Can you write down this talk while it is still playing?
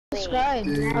Subscribe.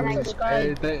 I'm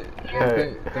subscribed. Hey,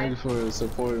 thank you for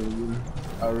supporting me.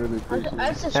 I really appreciate it.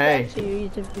 I subscribe to your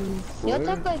YouTube channel. You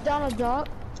talk like Donald Duck?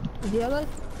 Do you like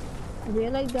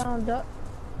Donald Duck?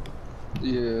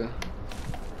 Yeah.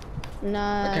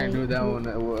 Nah. I can't do that one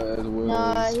as well.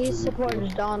 Nah, he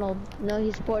supports Donald. No,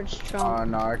 he supports Trump.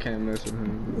 Nah, I can't mess with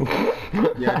him.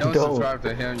 Yeah, don't subscribe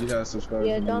to him. You gotta subscribe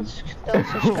to me. Don't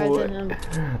subscribe to him.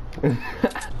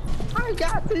 I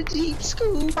got the Jeep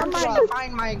Scoop. I'm trying to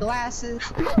find my glasses.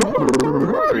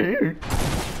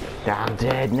 I'm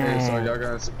dead now. Yeah, so y'all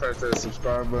gotta press that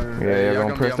subscribe button. Yeah, y'all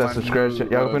gonna press that subscribe.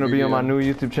 Y'all gonna be on my new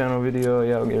YouTube channel video.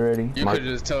 Y'all get ready. You could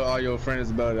just tell all your friends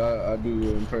about it. I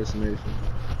do impersonation.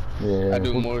 Yeah. I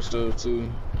do more stuff too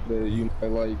that you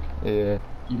might like. Yeah.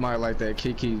 You might like that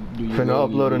Kiki. Finna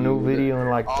upload a new video and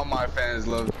like. All my fans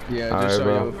love it. Yeah, all just right, show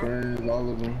bro. your friends,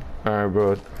 all of them. Alright,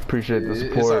 bro. Appreciate the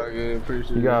support. It's all good.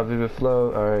 Appreciate you got a vivid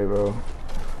flow. Alright, bro.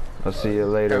 I'll see you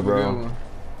later, have bro.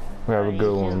 We have a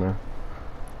good one, man.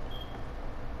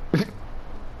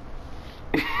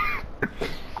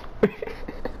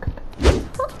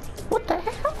 What the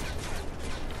hell?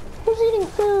 Who's eating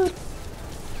food?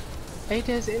 Hey,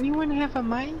 does anyone have a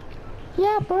mic?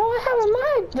 Yeah, bro, I have a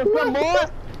mic. What's up, boy?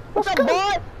 What's up,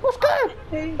 boy? What's good?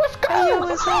 Hey. What's good? Hey,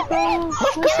 what's up, bro?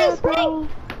 What's up, bro?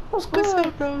 What's good? What's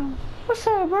up, bro? What's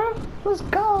up, bro? Let's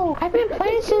go. I've been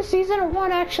playing since season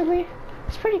 1, actually.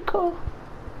 It's pretty cool.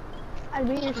 I'd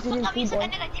be interested in people.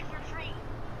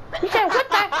 You said what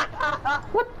the?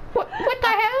 What the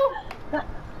hell?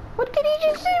 What did he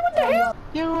just say? What the hell?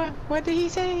 Yo, what did he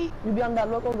say? You be on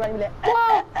that local grind like.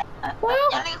 Well, what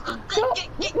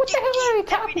the hell are we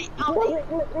talking?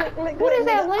 What is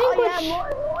that language?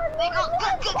 They go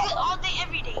good all day,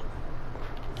 every day.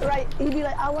 Right, he'd be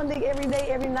like, I want dick every day,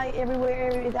 every night,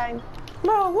 everywhere, every time.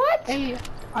 Bro, what? Hey,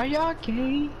 are y'all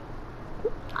gay?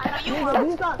 I know you are.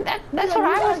 That's what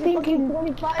I was thinking.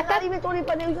 25, not even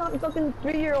 25, he's not a fucking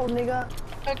 3-year-old nigga.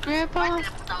 Grandpa,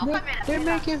 they're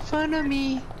making fun of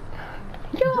me.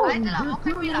 Yo!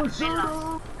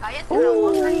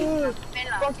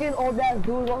 Fucking old ass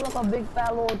dude, look like a big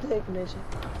fat little dick, bitch.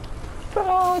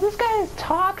 Bro, this guy is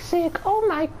toxic. Oh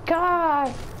my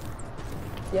god.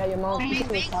 Yeah, your mom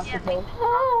is toxic, bro.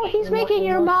 Oh, he's making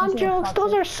your mom jokes.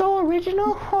 Those are so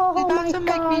original. Oh my god.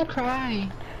 Make me cry.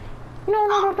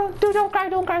 No, dude, don't cry.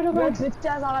 Bitch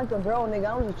ass not like a girl, nigga.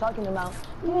 I was just talking about.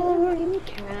 Oh, you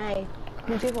cry.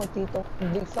 Pinche fotito.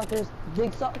 Dick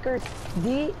suckers.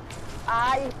 D-I-C-K.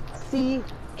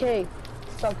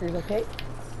 Suckers, okay?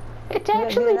 It's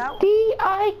actually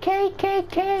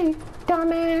D-I-K-K-K,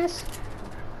 dumbass.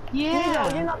 Yeah.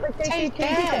 You're not the KKK. Take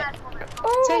that.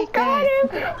 Oh, take got him.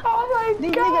 Oh my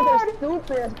These god. niggas are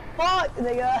stupid as fuck,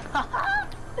 nigga.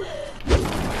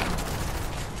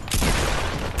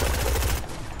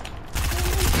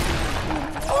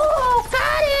 Oh,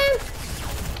 got him.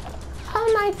 Oh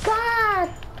my god.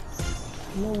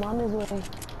 No, mom is way.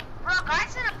 Bro, guys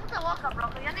said I put the walk up, bro,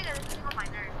 cause y'all niggas are sitting on my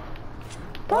nerves.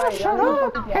 Bro, shut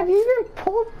up. Have you even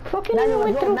fucking even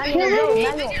went through puberty?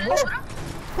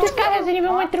 This guy hasn't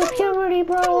even went through puberty,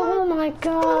 bro. Oh my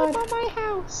god. From my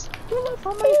house.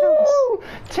 From my house.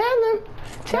 Tell him.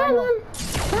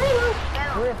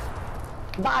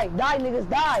 Die, niggas,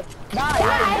 die, niggas,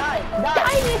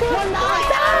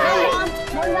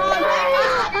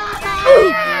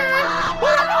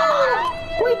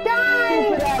 we died.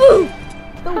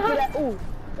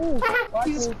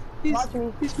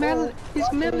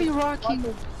 He's mentally rocking.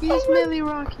 He's mentally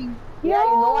rocking. Yeah,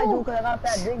 you know I do, cause I got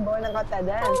that big boy and I got that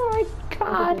dance. Oh my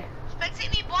god.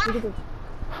 Spectate me, boy.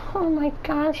 Oh my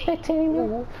god, spectating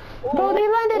me. Bro, they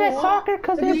landed at soccer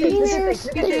cause they're beaners.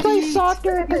 They play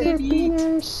soccer cause they're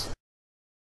beaners.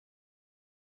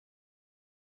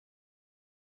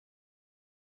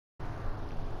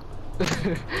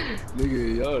 Nigga,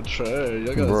 y'all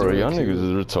trash. Bro, y'all niggas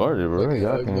is retarded, bro.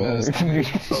 Y'all can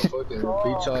fucking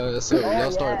beat y'all ass up.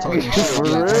 Y'all start talking shit. For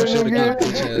real, nigga.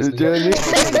 Stupid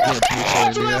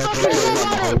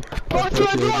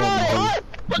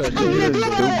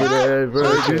ass, bro.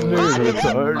 These niggas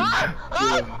retarded.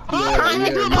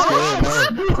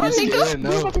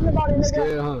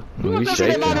 We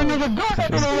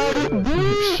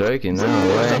shaking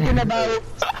now, right?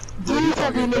 Do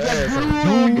something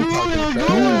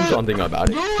about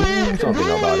it.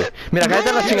 Mira,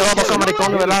 cállate la chingada boca,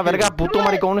 maricón, ¿verdad? Verga, puto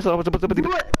maricón.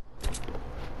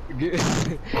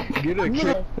 Get a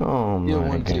kill. Oh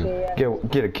my god.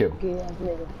 Get a kill.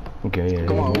 Okay, yeah.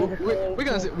 Come on,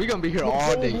 we gonna be here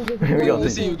all day.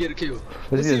 Let's see you get a kill.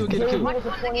 Watch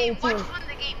from the game.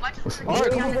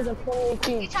 Alright, come on. Niggas are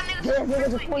 2018. Yes,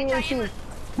 niggas are 2018.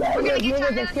 Yes,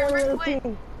 niggas are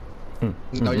 2018.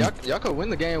 No, y'all could win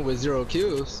the game with 0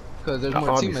 kills because there's more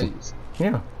Obviously. teammates.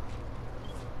 Yeah.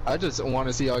 I just want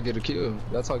to see y'all get a kill.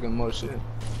 That's talking more shit.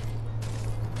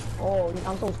 Oh,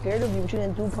 I'm so scared of you. What you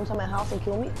didn't do? Come to my house and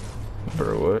kill me?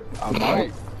 Bro, what? I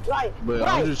might, Right. but right.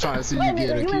 I'm just trying to see you Right, get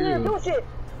a nigga, you ain't gonna kill. do shit.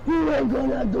 You ain't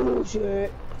gonna do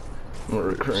shit.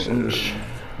 Cringe.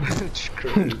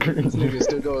 This nigga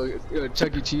still go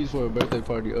Chuck E. Cheese for a birthday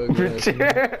party. Ugly ass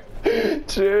nigga.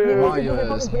 Chill. Why your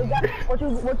ass?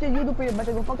 What did you do for your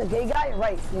birthday? Go fuck a gay guy?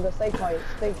 Right, nigga, stay quiet.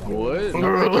 Stay quiet. What?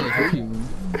 No, I can't hear you.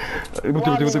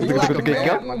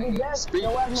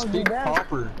 Speak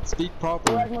proper. Speak Your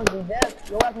proper. ass must be deaf.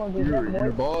 Your ass must be deaf, boy.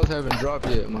 Your balls haven't dropped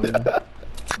yet, man.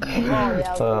 Oh,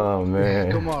 yeah. Oh man.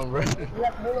 Come on, bro. You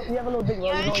have a little big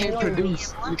one. You can't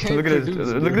produce. You can't Look at this.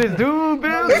 produce. Look at this dude,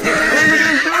 Bill. Look at this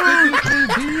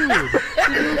dude.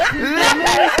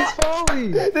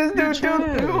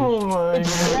 Oh my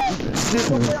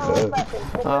god.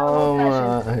 Oh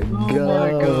my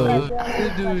god.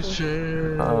 This dude's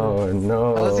trash. Oh no.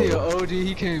 I see an OG.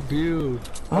 He can't build.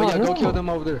 Oh yeah, go kill them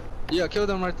over there. Yeah, kill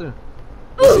them right there.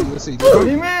 Let's see. Bro,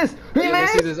 he missed. He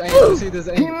Let's see missed. this aim. Let's see this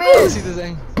aim. He missed. Let's see this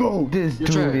aim. Bro, this You're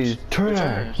dude trash. is You're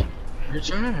trash. trash. You're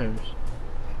trash.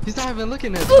 He's not even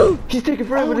looking at you. He's taking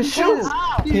forever to shoot.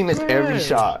 He's He missed every trash.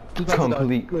 shot. He's about to die.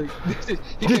 Complete. Look, he This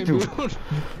can't dude. build.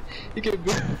 He can't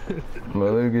build.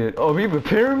 Bro, look at. Oh, he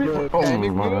preparing me. Bro, Oh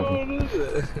panic my. mode.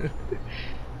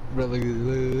 Bro, look at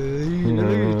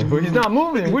No, this. but he's not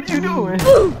moving. What are you doing?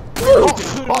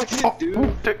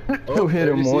 Oh, hit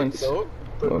him once.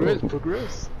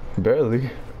 Progress. Barely.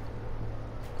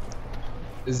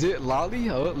 Is it lolly?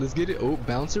 Oh, let's get it. Oh,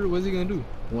 bouncer. What's he gonna do?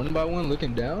 One by one,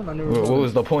 looking down. I never. What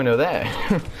was the point of that?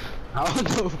 I don't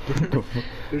know, bro.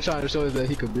 They're trying to show us that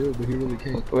he could build, but he really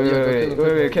can't.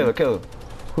 Wait, kill him.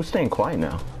 Who's staying quiet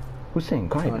now? Who's staying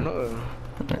quiet I now? know.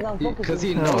 Because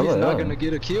he knows he's not gonna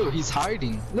get a kill. He's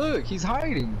hiding. Look, he's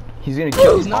hiding. He's gonna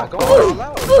kill. He's not going all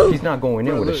out. He's not going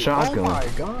in with a Look, shotgun. Oh my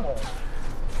god.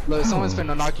 Look, someone's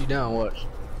finna knock you down. Watch.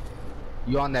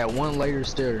 You on that 1 layer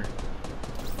stair.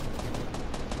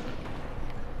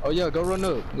 Oh yeah, go run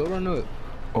up. Go run up.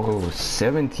 Oh,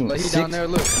 17. Look, he down there.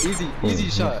 Look, easy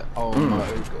shot. Oh my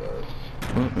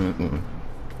god.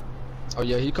 Oh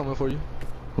yeah, he coming for you.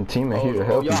 Teammate here to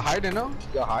help y'all you. hiding now?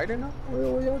 Y'all hiding now?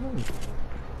 What y'all doing?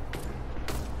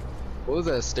 What was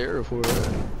that stare for?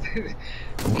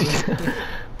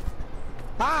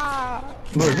 Ah!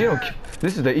 Look, you don't.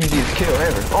 This is the easiest kill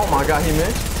ever. Oh my god, he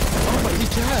missed. Oh my, he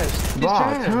trashed. He's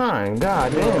Wow, trashed. time.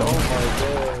 God damn. Oh my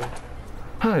god.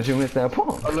 How did you miss that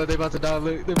pump? Oh look, they about to die.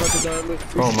 Look, they about to die. Look.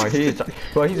 Oh my,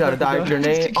 bro, he's out of die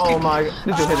grenade. Oh my, this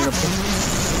dude hitting him.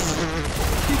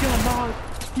 He got knocked.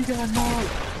 He got knocked.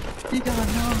 He got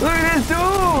knocked. Look at this dude!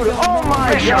 Oh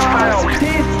my god!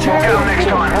 He's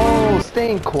terrible! Oh,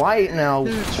 staying quiet now.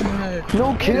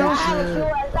 No kills?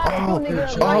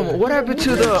 Oh, what happened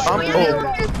to the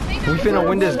we finna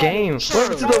win this game. What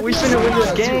happened to the we finna win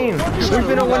this game? We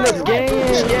finna win this game.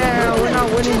 Yeah, we're not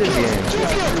winning this game.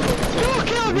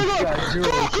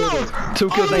 2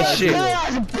 kills ain't shit.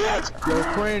 Your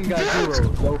friend got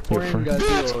 0. Your friend got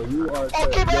 0. You are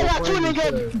trash.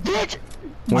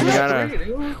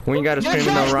 When you gotta scream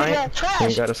in the right, when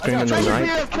you gotta scream in the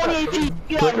right.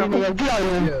 Click on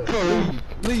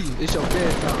Leave. It's your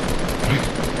bedtime.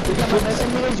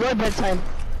 It's your bedtime.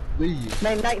 Leave.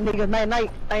 Night, nigga. Night,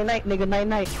 nigga.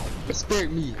 Night.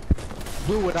 Respect me.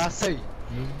 Do what I say.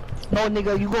 No,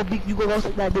 nigga, you go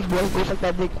suck that dick, boy. Go suck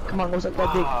that dick. Come on, go suck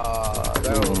that dick.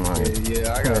 That was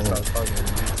yeah, I gotta stop talking.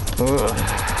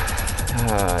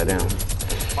 Ah, damn.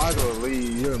 Michael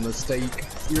Lee, you're a mistake.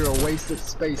 You're a waste of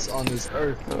space on this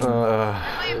earth.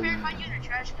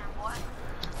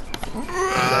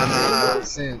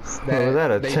 Since that, was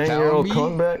that a 10-year-old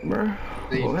comeback, bro?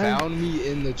 They found me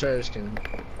in the trash can.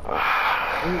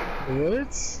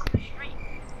 What?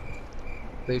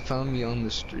 They found me on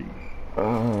the street.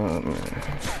 Man.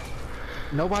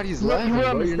 Nobody's laughing,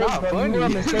 bro. You're not funny. You were a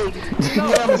mistake. You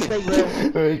were a mistake, bro.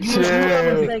 You were a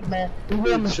mistake, man. You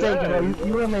were a mistake, bro.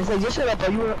 You were a mistake. Just shut up,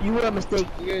 bro. You were a mistake.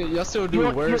 Yeah, y'all still do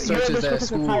word searches at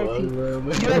school. You're a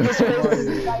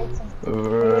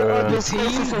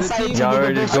disgrace to society. Y'all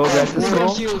ready to go back to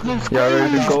school? Y'all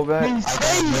ready to go back? I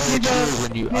got more kills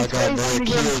than you. I got more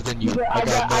kills than you. I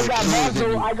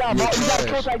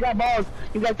got balls.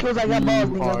 You got kills, I got balls,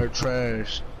 You nigga. are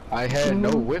trash. I had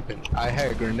no weapon. I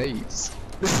had grenades.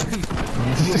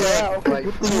 Yeah, okay.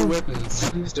 Like 2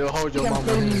 weapons. Still hold your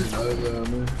mama hand. You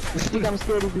think I'm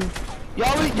scared of you? Y'all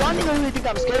niggas really think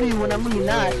I'm scared of you when I'm really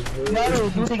not. Y'all really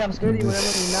do think I'm scared of you when I'm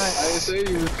really not. I didn't say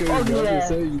you was scared. Oh, I yeah. didn't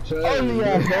say you tried. Oh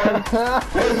yeah, boy.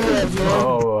 Oh yeah, boy.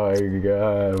 Oh my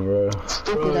god, bro.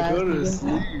 Stupid ass Go to nigga.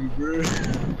 sleep, bro.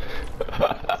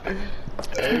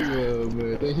 Hey,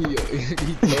 man. Then he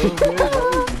told me,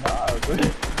 nah, bro.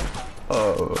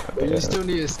 Oh, But you still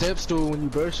need a step stool when you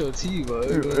brush your teeth, bro. No,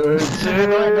 I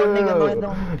don't, nigga. No, I don't.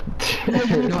 No,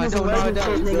 I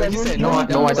don't. He said No, I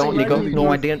don't, nigga. No,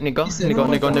 I didn't, nigga.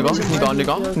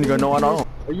 Nigga, no, I don't.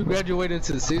 Are you graduating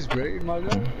to the 6th grade, my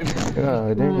guy?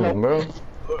 God damn, bro.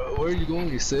 Where are you going?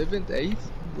 Your 7th, 8th?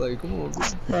 Like, come on, bro.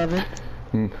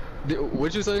 7.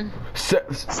 What'd you say?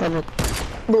 7. 7th.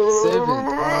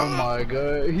 Oh my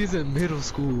god. He's in middle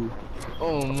school.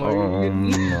 Oh my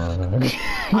god.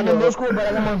 I'm in middle school, but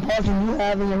I got more balls than you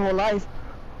have in your whole life.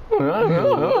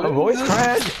 Voice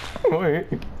crack. Wait.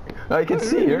 I can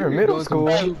see you're in middle school.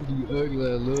 You ugly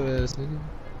little ass nigga.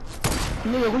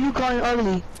 Nigga, who you calling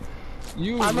ugly?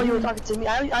 You. I know you were talking to me.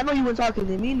 I know you were talking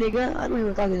to me, nigga. I know you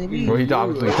were talking to me. Well, he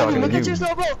talking Look to at you.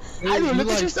 yourself, bro. How do you look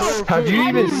at yourself? Have you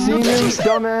even seen him,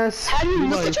 dumbass? How do you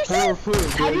look at yourself?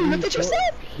 How do you look at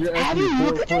yourself? How do you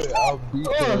look at yourself?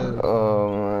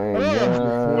 Oh my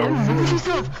god. How do you look at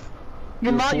yourself?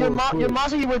 Your mom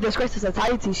said you were disgraced as a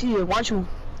society. She didn't want you.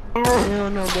 Hell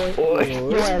no, boy.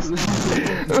 Your ass.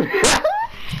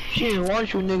 She didn't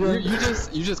want you,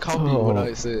 nigga. You just copied what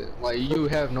I said. Like, you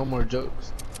have no more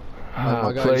jokes.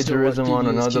 Like, Plagiarism on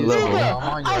another level.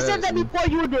 Nigga, I said that before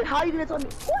you did. How you gonna tell me?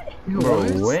 What?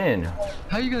 Bro, when?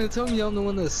 How you gonna tell me I'm the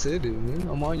one that said it, man?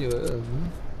 I'm on your ass,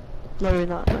 man. No, you're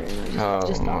not. No, you're not.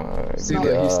 Just stop. See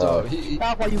that he stopped.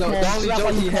 Stop while you can. The only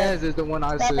joke he has is the one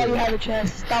I said. Stop while you have a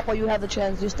chance. Stop while you have a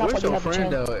chance. Just stop while you have a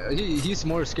chance. Where's your friend though? He's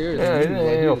more scared Yeah, than you. he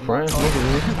ain't your friend.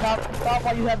 Stop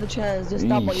while you have the chance. Just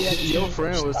stop while you have the chance. Your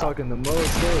friend was talking the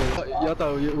most. Y'all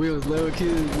thought we was little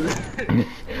kids.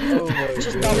 Oh my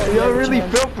god. Y'all really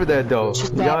fell for that though.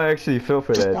 Y'all actually fell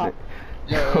for that.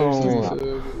 Yeah,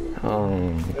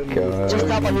 Oh god. Just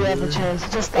stop while you have the chance.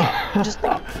 Just stop. Just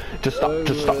stop. Just stop.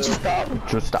 Just stop. Just stop.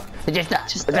 Just stop. Just stop.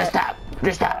 Just stop.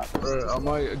 Just stop. I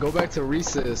might go back to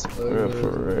recess. For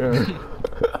real.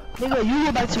 Nigga, you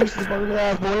go back to recess,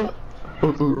 boy.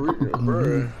 Bro,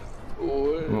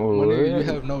 you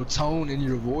have no tone in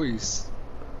your voice.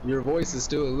 Your voice is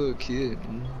still a little kid.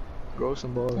 Grow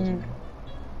some balls.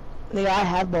 Nigga, I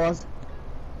have balls.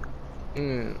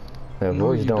 That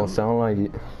voice don't sound like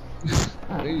it.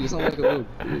 You sound like a little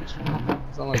bitch.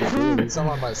 You sound like a bitch. You sound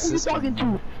like my sister. Who you talking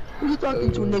to? Who you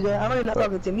talking to, nigga? I know you're not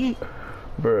talking to me.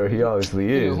 Bro, he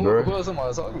obviously is, bro. Who else am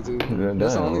I talking to? Damn,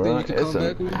 That's the only thing you can come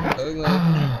back with?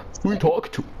 Who you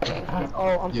talking to?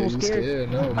 Oh, I'm so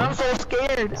scared. I'm so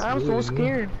scared. I'm so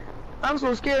scared. I'm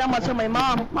so scared. I'm gonna tell my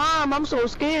mom. Mom, I'm so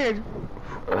scared.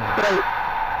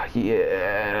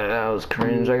 Yeah, that was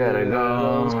cringe. I gotta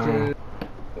go.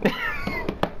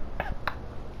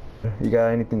 You got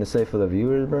anything to say for the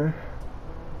viewers, bro?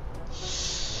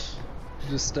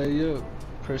 Just stay up.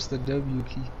 Press the W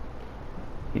key.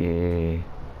 Yeah.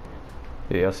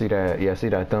 Yeah, I see that. Yeah, I see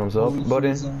that thumbs up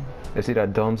button. You see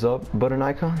that thumbs up button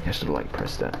icon? You should like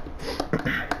press that.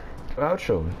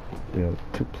 Outro. You know,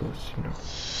 2+, you know.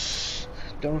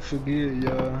 Don't forget,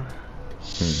 y'all.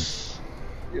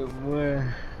 Yo, boy.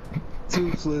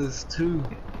 2 + 2.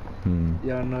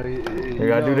 Y'all know. We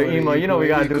gotta do the emo. You know we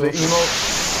gotta do the emo.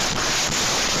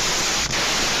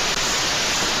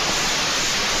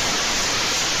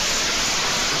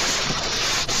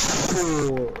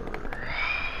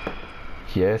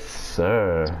 Yes,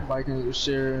 sir. Like and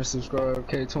share and subscribe.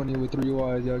 K20 with 3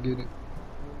 Y's. Y'all get it?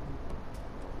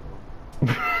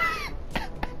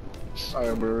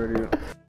 Alright, bro. Ready up.